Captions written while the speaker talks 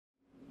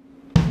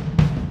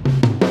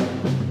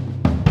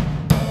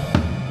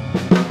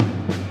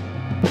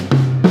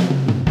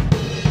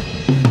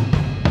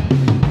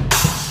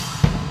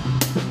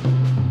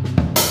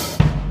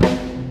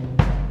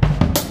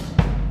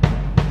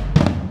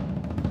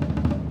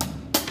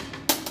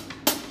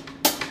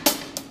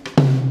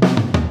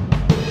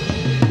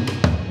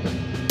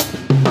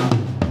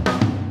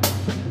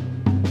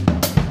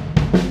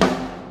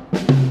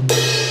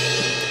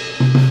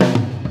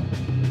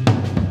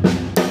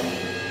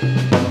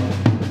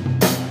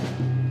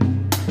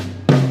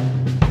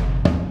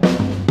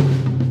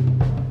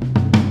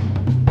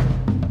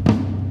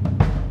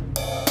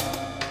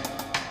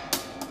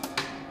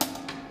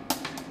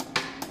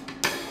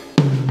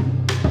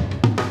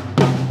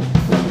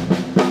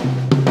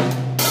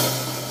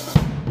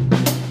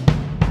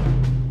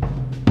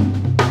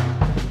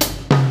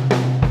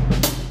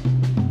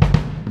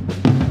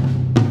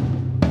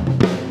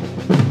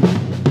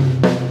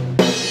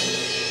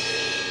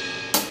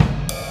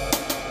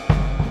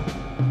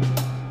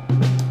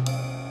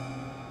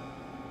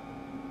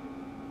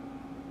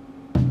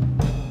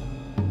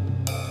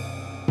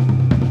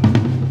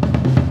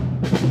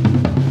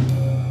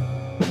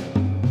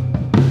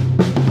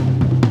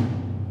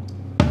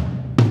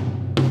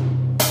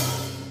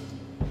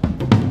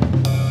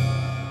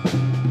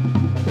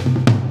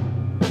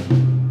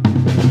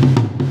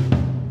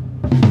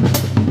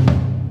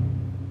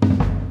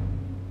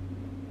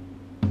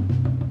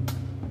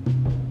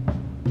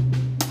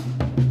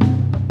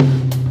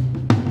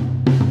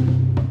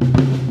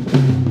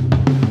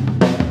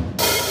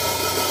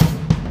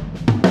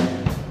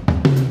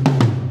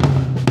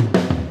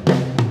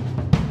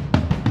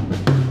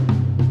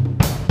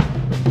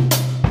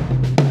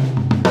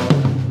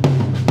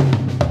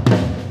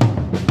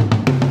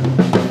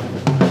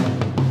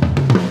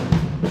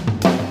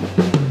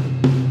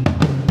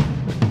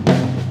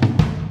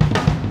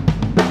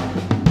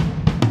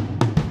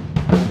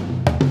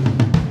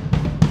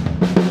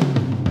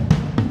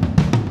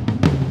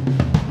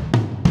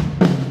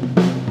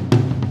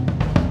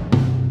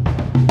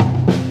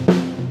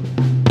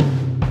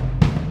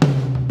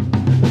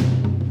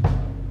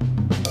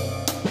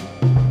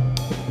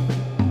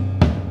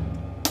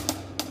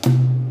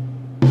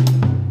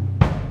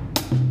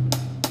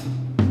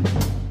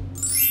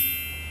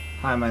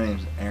Hi, my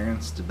name's Aaron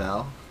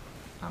Staebell.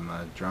 I'm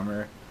a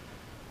drummer,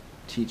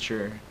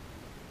 teacher,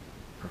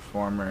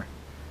 performer,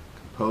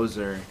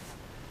 composer,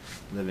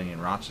 living in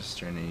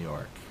Rochester, New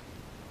York.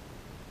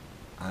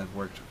 I've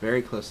worked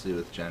very closely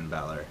with Jen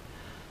Beller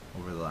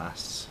over the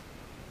last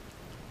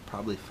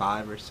probably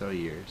 5 or so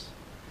years,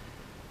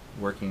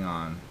 working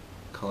on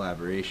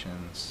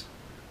collaborations,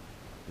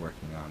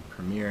 working on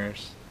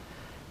premieres,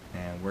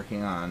 and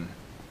working on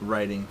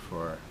writing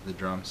for the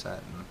drum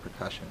set and the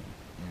percussion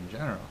in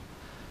general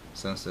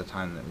since the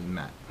time that we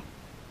met.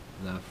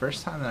 The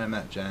first time that I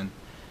met Jen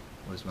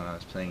was when I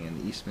was playing in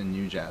the Eastman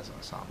New Jazz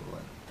Ensemble,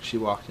 and she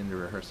walked into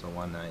rehearsal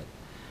one night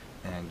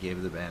and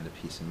gave the band a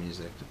piece of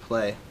music to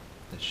play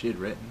that she had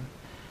written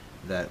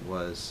that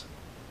was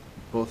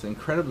both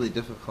incredibly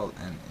difficult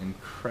and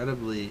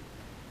incredibly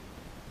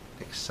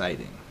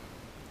exciting.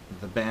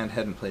 The band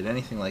hadn't played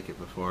anything like it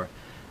before,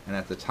 and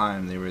at the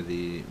time they were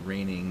the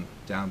reigning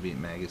Downbeat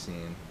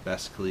magazine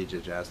best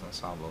collegiate jazz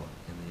ensemble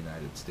in the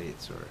United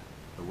States or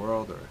the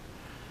world or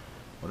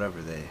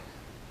whatever they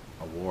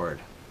award.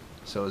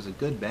 So it was a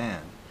good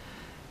band,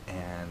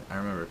 and I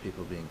remember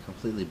people being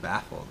completely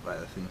baffled by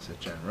the things that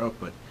Jen wrote,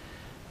 but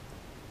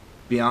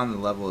beyond the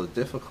level of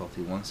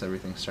difficulty, once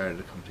everything started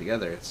to come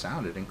together, it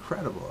sounded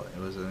incredible. It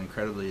was an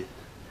incredibly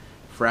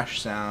fresh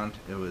sound.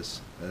 It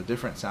was a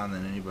different sound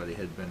than anybody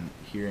had been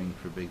hearing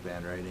for big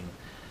band writing,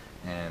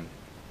 and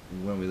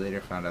when we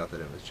later found out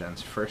that it was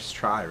Jen's first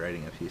try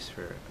writing a piece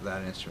for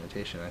that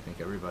instrumentation, I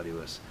think everybody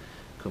was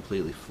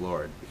completely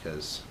floored,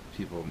 because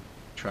people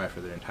try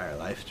for their entire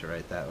life to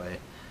write that way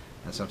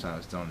and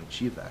sometimes don't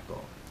achieve that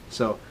goal.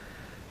 So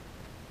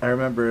I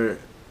remember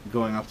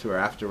going up to her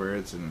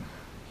afterwards and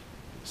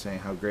saying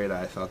how great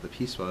I thought the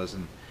piece was,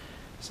 and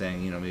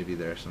saying, maybe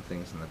there are some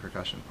things in the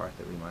percussion part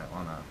that we might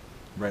want to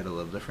write a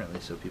little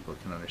differently so people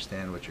can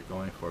understand what you're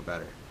going for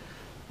better.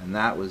 And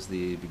that was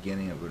the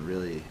beginning of a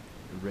really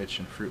rich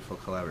and fruitful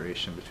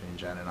collaboration between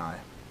Jen and I.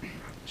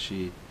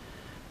 She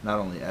not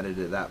only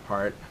edited that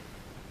part,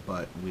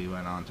 but we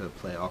went on to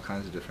play all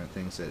kinds of different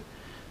things that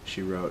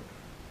she wrote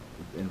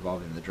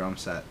involving the drum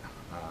set.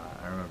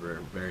 I remember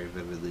very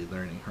vividly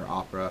learning her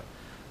opera,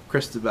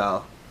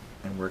 Christabel,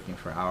 and working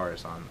for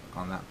hours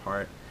on that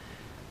part.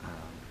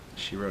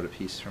 She wrote a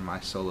piece for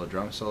my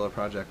drum solo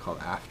project called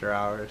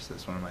AfterHours.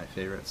 That's one of my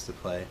favorites to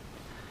play.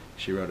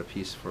 She wrote a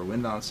piece for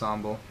Wind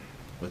Ensemble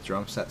with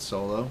drum set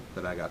solo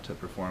that I got to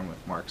perform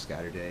with Mark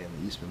Scatterday and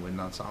the Eastman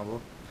Wind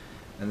Ensemble.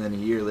 And then a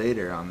year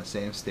later, on the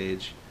same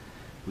stage,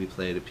 we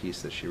played a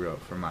piece that she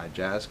wrote for my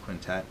jazz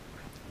quintet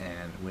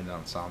and wind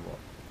ensemble.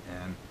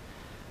 And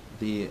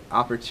the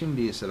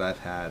opportunities that I've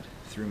had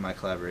through my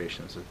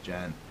collaborations with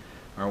Jen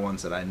are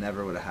ones that I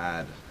never would have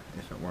had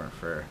if it weren't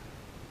for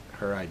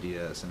her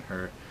ideas and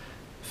her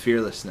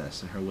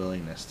fearlessness and her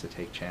willingness to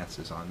take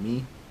chances on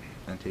me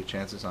and take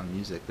chances on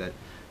music that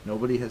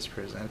nobody has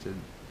presented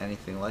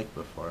anything like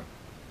before.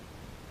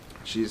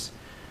 She's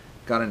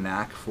got a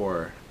knack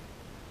for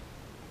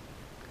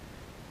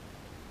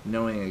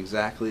knowing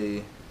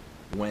exactly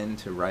when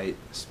to write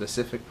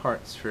specific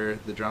parts for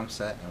the drum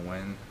set and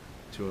when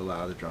to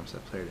allow the drum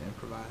set player to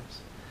improvise.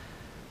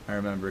 I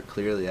remember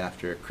clearly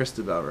after a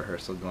Christabel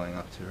rehearsal going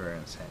up to her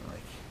and saying,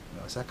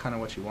 is that kind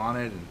of what you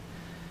wanted? And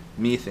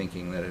me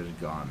thinking that it had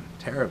gone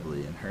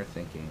terribly, and her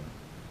thinking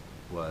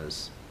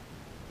was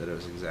that it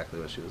was exactly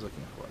what she was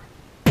looking for.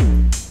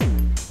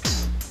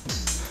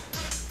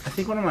 I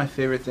think one of my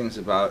favorite things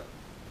about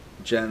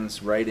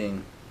Jen's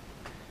writing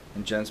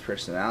and Jen's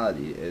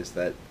personality is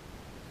that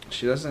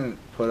she doesn't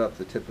put up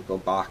the typical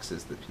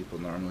boxes that people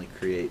normally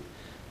create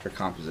for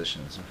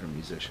compositions and for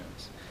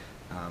musicians.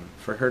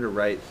 For her to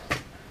write,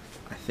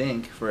 I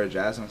think, for a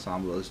jazz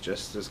ensemble is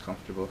just as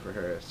comfortable for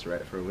her as to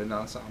write for a wind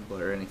ensemble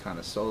or any kind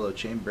of solo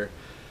chamber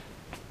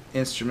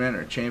instrument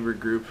or chamber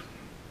group.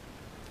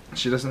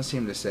 She doesn't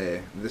seem to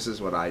say, this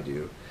is what I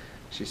do.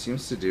 She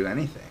seems to do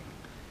anything.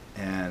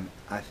 And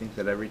I think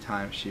that every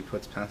time she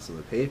puts pencil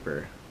to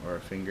paper or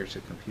a finger to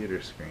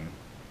computer screen,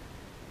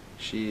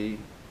 she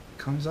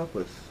comes up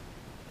with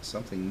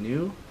something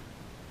new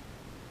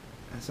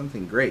and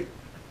something great.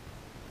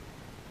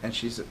 And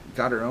she's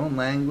got her own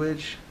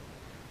language.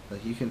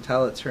 You can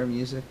tell it's her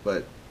music,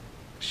 but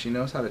she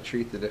knows how to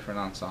treat the different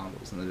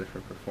ensembles and the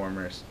different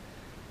performers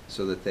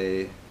so that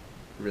they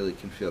really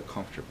can feel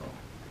comfortable.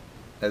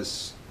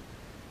 As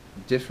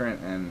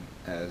different and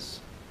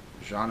as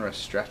genre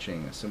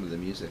stretching as some of the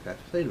music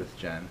I've played with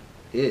Jen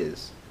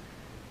is,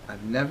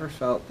 I've never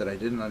felt that I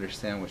didn't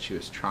understand what she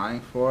was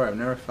trying for. I've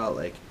never felt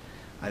like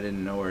I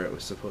didn't know where it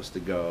was supposed to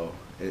go.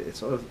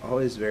 It's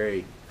always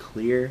very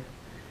clear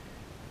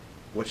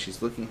what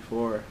she's looking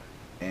for,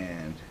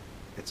 and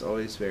it's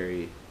always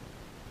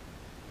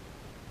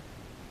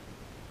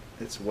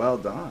it's well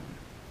done.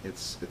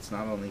 It's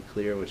not only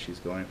clear what she's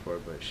going for,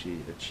 but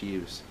she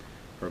achieves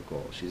her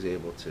goal. She's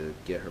able to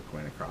get her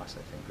point across,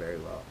 I think, very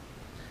well.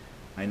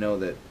 I know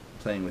that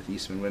playing with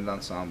Eastman Wind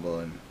Ensemble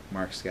and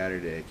Mark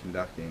Scatterday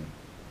conducting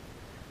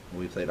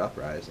when we played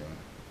Uprising,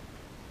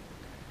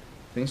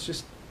 things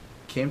just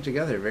came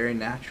together very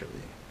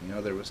naturally.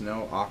 There was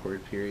no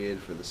awkward period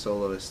for the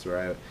soloist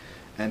where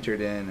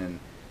entered in and,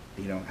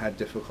 had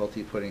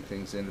difficulty putting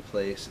things into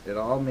place, it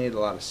all made a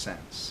lot of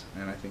sense.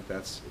 And I think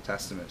that's a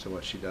testament to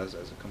what she does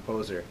as a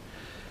composer.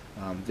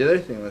 The other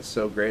thing that's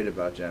so great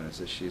about Jen is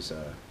that she's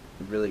a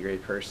really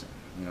great person.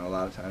 A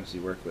lot of times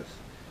you work with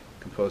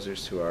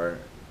composers who are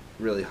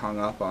really hung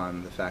up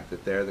on the fact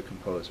that they're the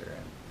composer.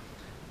 And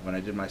when I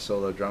did my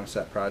solo drum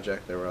set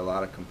project, there were a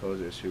lot of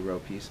composers who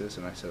wrote pieces,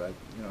 and I said,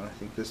 I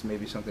think this may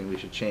be something we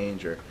should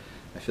change, or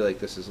I feel like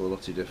this is a little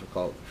too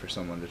difficult for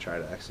someone to try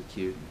to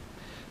execute. And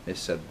they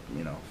said,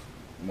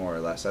 more or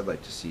less, I'd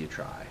like to see you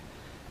try.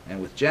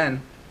 And with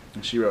Jen,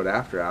 she wrote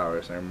After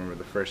Hours. I remember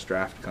the first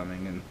draft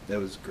coming, and it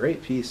was a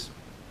great piece.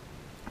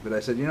 But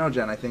I said,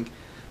 Jen, I think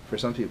for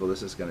some people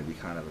this is going to be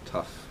kind of a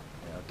tough,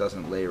 it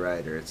doesn't lay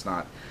right, or it's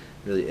not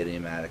really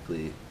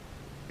idiomatically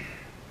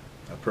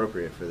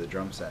appropriate for the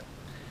drum set.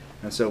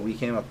 And so we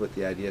came up with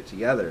the idea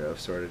together of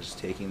sort of just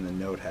taking the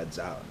note heads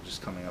out and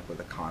just coming up with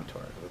a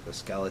contour, with a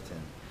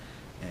skeleton.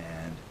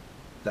 And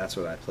that's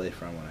what I play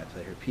from when I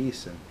play her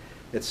piece. And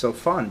it's so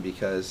fun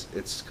because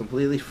it's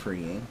completely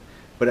freeing,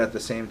 but at the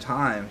same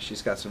time,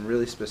 she's got some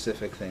really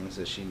specific things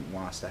that she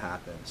wants to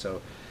happen.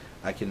 So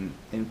I can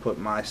input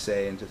my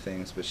say into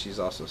things, but she's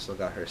also still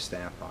got her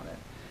stamp on it.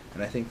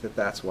 And I think that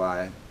that's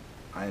why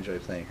I enjoy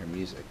playing her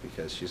music,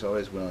 because she's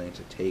always willing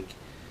to take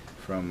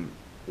from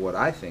what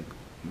I think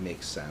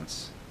makes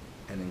sense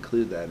and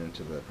include that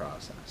into the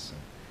process.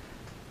 And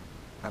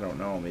I don't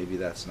know, maybe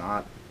that's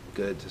not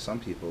good to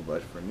some people,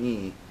 but for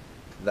me,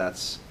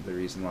 that's the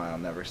reason why I'll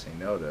never say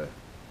no to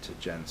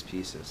Jen's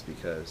pieces,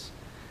 because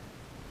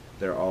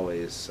they're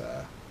always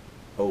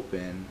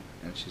open,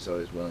 and she's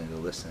always willing to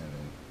listen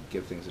and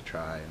give things a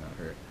try.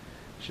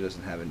 She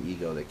doesn't have an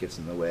ego that gets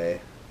in the way,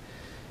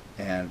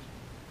 and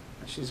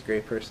she's a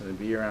great person to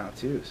be around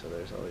too, so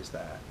there's always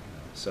that.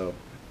 So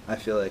I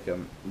feel like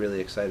I'm really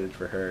excited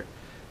for her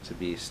to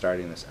be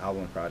starting this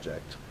album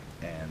project,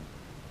 and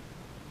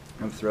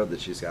I'm thrilled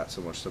that she's got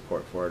so much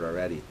support for it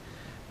already.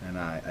 And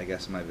I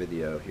guess my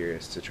video here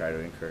is to try to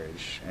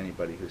encourage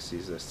anybody who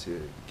sees this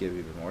to give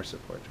even more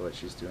support to what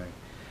she's doing,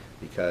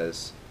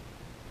 because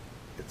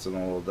it's an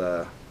old,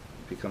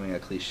 becoming a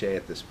cliche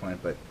at this point,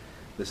 but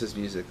this is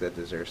music that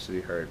deserves to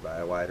be heard by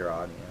a wider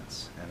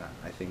audience. And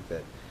I think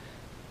that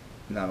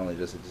not only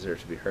does it deserve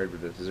to be heard,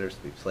 but it deserves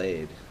to be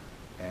played.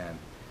 And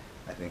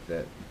I think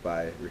that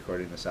by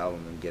recording this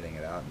album and getting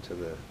it out into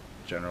the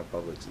general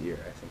public's ear,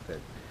 I think that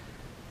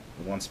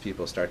once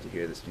people start to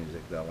hear this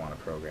music, they'll want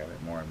to program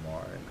it more and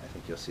more, and I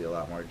think you'll see a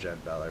lot more Jen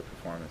Beller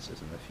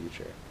performances in the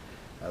future.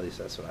 At least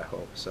that's what I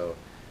hope. So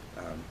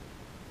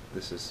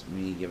this is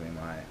me giving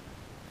my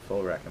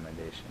full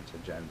recommendation to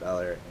Jen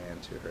Beller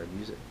and to her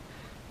music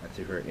and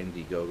to her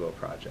Indiegogo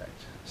project.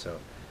 So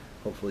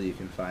hopefully you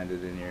can find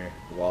it in your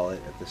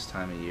wallet at this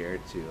time of year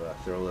to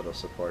throw a little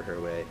support her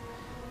way.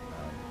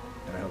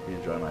 And I hope you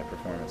enjoy my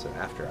performance at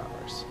After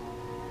Hours.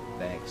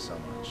 Thanks so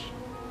much.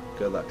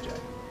 Good luck,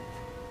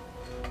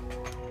 Jen.